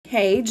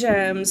Hey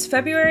gems,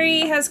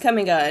 February has come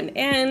and gone,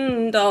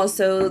 and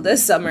also the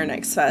Summer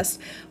Next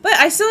Fest, but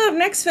I still have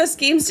Next Fest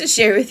games to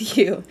share with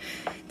you.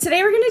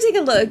 Today we're going to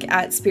take a look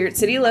at Spirit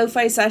City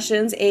Lofi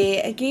Sessions,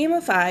 a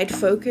gamified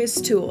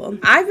focus tool.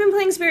 I've been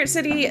playing Spirit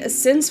City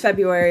since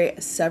February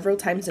several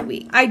times a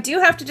week. I do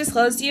have to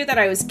disclose to you that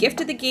I was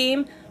gifted the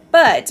game,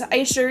 but I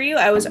assure you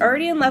I was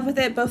already in love with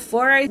it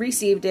before I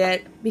received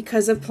it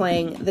because of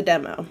playing the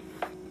demo.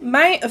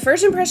 My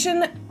first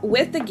impression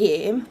with the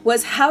game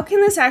was, how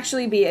can this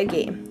actually be a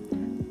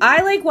game?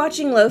 I like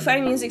watching lo-fi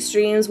music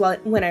streams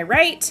when I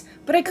write,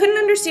 but I couldn't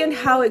understand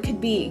how it could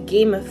be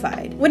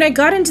gamified. When I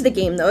got into the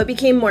game though, it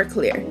became more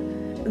clear.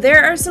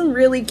 There are some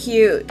really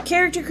cute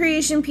character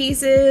creation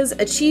pieces,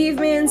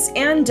 achievements,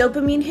 and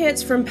dopamine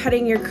hits from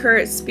petting your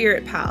current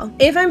spirit pal.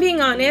 If I'm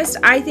being honest,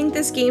 I think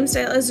this game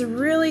style is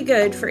really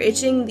good for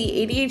itching the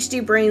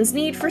ADHD brain's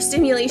need for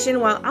stimulation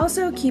while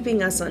also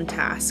keeping us on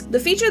task. The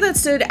feature that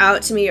stood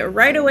out to me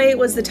right away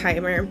was the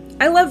timer.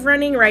 I love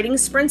running writing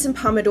sprints and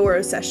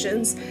Pomodoro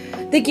sessions.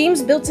 The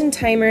game's built-in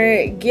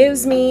timer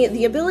gives me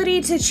the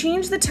ability to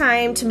change the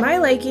time to my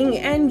liking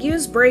and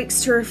use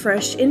breaks to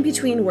refresh in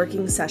between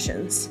working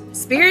sessions.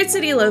 Spirit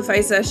City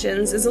Lofi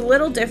Sessions is a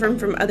little different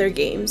from other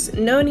games.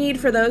 No need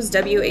for those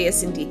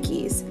WASD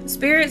keys.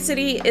 Spirit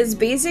City is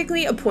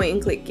basically a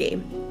point-and-click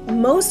game.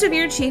 Most of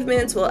your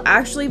achievements will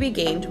actually be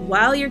gained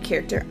while your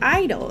character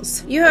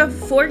idles. You have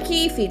 4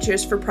 key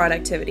features for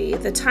productivity: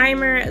 the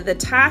timer, the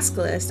task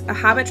list, a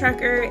habit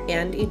tracker,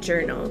 and a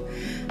journal.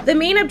 The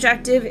main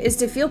objective is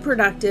to feel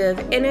productive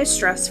in a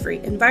stress-free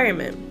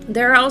environment.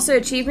 There are also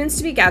achievements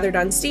to be gathered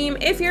on Steam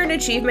if you're an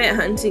achievement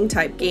hunting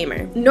type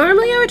gamer.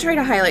 Normally I would try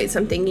to highlight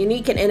something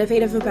unique and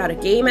innovative about a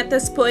game at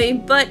this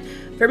point, but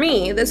for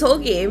me, this whole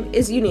game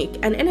is unique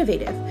and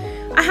innovative.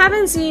 I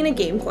haven't seen a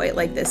game quite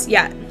like this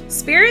yet.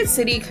 Spirit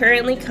City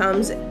currently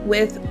comes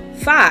with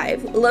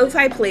 5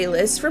 lo-fi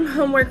playlists from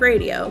Homework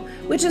Radio,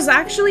 which is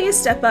actually a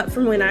step up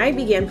from when I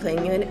began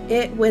playing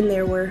it when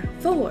there were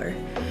 4.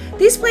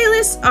 These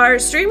playlists are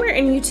streamer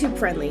and YouTube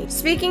friendly.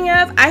 Speaking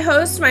of, I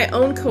host my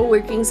own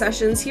co-working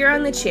sessions here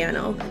on the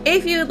channel.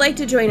 If you would like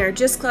to join our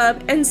GYST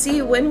club and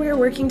see when we're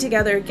working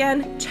together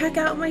again, check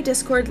out my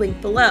Discord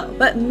link below.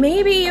 But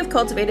maybe you've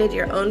cultivated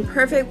your own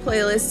perfect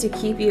playlist to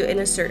keep you in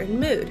a certain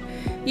mood.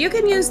 You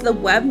can use the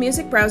web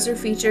music browser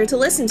feature to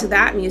listen to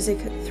that music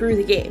through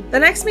the game.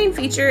 The next main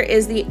feature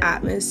is the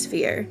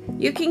atmosphere.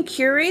 You can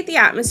curate the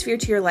atmosphere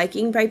to your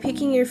liking by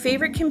picking your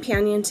favorite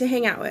companion to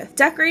hang out with,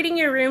 decorating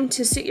your room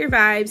to suit your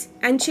vibes,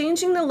 and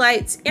changing the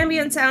lights,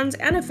 ambient sounds,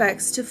 and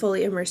effects to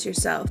fully immerse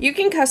yourself. You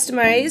can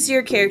customize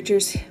your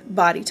character's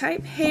body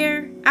type,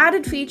 hair,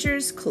 added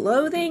features,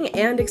 clothing,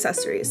 and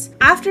accessories.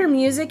 After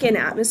music and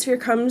atmosphere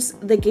comes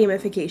the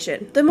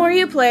gamification. The more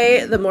you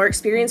play, the more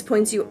experience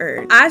points you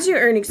earn. As you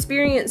earn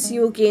experience,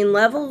 you will gain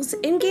levels,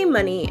 in-game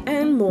money,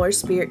 and more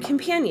spirit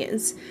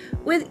companions.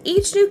 With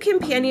each new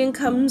companion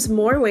comes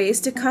more ways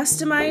to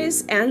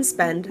customize and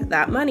spend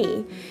that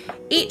money.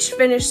 Each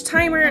finished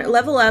timer,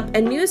 level up,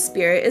 and new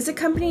spirit is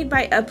accompanied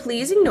by a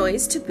pleasing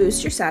noise to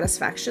boost your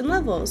satisfaction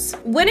levels.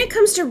 When it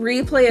comes to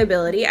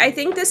replayability, I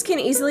think this can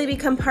easily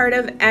become part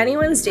of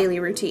anyone's daily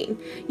routine.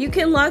 You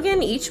can log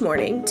in each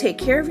morning, take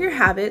care of your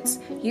habits,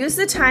 use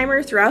the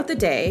timer throughout the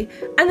day,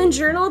 and then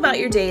journal about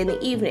your day in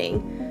the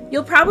evening.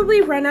 You'll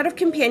probably run out of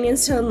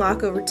companions to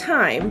unlock over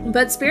time,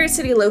 but Spirit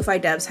City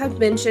Lofi devs have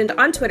mentioned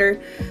on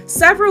Twitter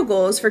several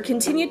goals for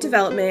continued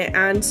development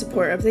and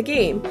support of the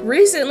game.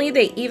 Recently,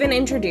 they even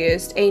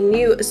introduced a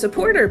new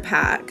supporter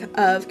pack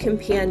of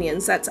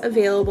companions that's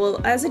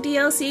available as a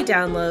DLC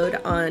download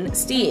on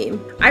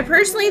Steam. I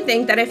personally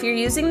think that if you're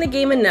using the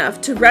game enough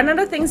to run out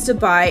of things to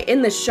buy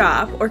in the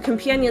shop or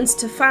companions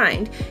to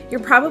find, you're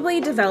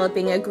probably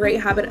developing a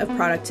great habit of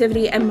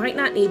productivity and might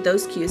not need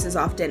those queues as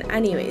often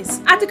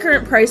anyways. At the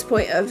current price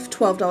point of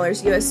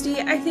 $12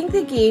 USD, I think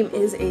the game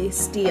is a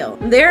steal.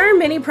 There are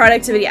many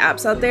productivity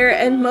apps out there,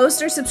 and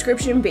most are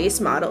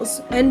subscription-based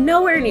models, and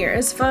nowhere near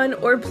as fun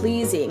or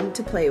pleasing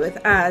to play with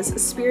as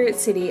Spirit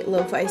City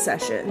Lofi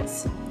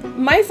Sessions.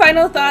 My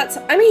final thoughts: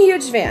 I'm a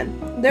huge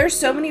fan. There are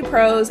so many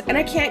pros, and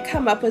I can't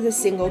come up with a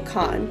single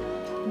con.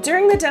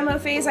 During the demo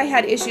phase, I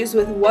had issues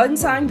with one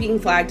song being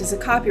flagged as a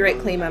copyright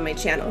claim on my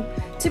channel.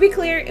 To be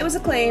clear, it was a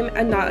claim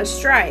and not a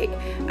strike,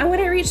 and when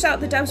I reached out,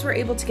 the devs were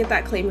able to get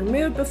that claim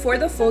removed before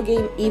the full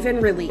game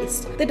even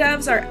released. The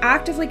devs are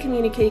actively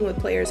communicating with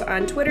players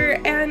on Twitter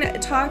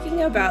and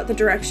talking about the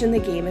direction the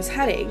game is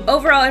heading.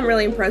 Overall, I'm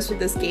really impressed with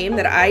this game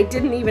that I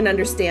didn't even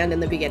understand in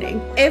the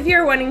beginning. If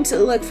you're wanting to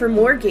look for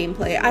more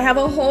gameplay, I have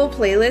a whole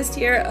playlist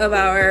here of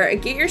our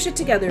Get Your Shit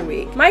Together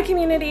week. My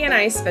community and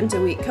I spent a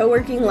week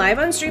co-working live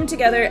on stream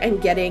together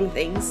and getting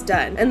things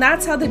done, and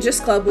that's how the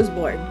GYST club was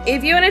born.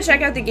 If you want to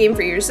check out the game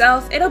for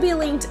yourself, it'll be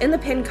linked in the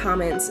pinned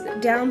comments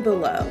down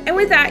below. And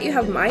with that, you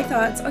have my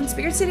thoughts on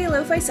Spirit City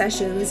Lofi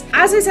Sessions.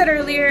 As I said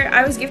earlier,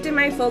 I was gifted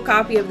my full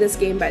copy of this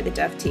game by the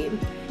dev team.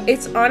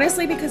 It's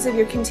honestly because of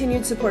your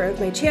continued support of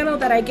my channel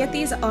that I get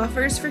these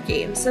offers for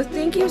games, so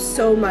thank you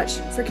so much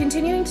for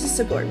continuing to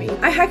support me.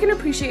 I heckin'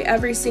 appreciate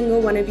every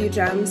single one of you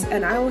gems,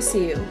 and I will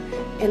see you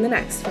in the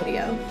next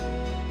video.